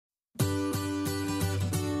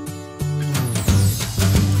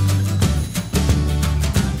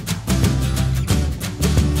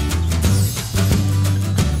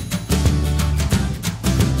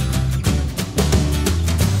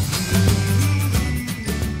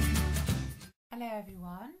Hello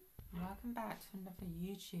everyone, welcome back to another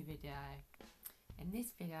YouTube video. In this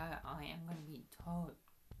video I am going to be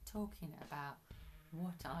talking about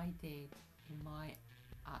what I did in my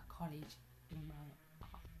college in my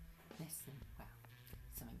lesson. Well,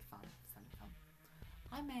 something fun.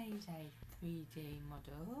 I made a 3D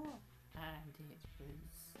model and it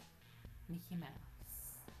was Mickey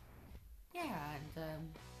Mouse. Yeah, and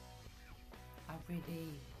I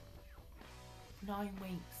really 9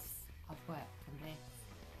 weeks I've worked on this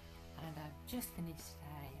and I've just finished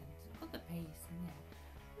today and got the piece, and yeah,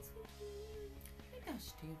 I was thinking maybe I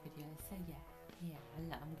should do a video. So yeah,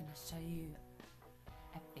 I'm going to show you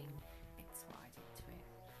everything bits what I did to it.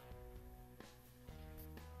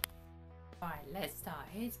 Right, let's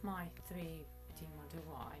start. Here's my 3D model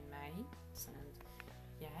what I made, and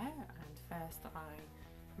yeah, and first I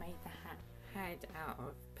made the head out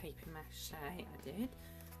of paper mache. I did.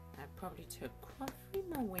 It probably took quite a few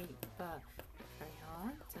more weeks, but very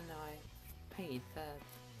hard. And I painted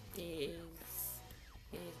the ears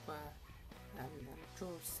were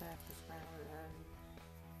draw circles around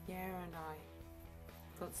yeah, and I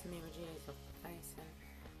got some images of the face and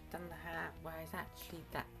done the hat, where it's actually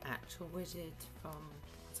that actual wizard from,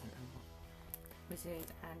 I don't know what wizard,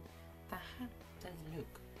 and the hat does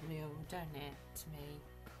look real, don't it, to me?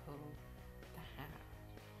 Cool, the hat.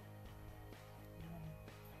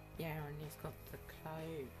 Yeah, and he's got the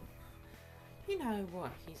cloak. You know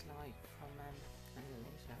what he's like from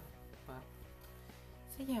Malaysia. But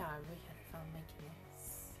so yeah, I really had fun making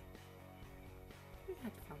this. We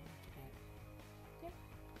had fun making it. Yeah.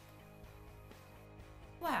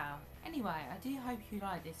 Wow. Anyway, I do hope you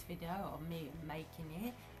like this video of me making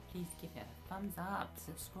it. Please give it a thumbs up,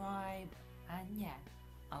 subscribe, and yeah,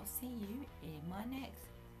 I'll see you in my next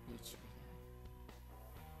YouTube video.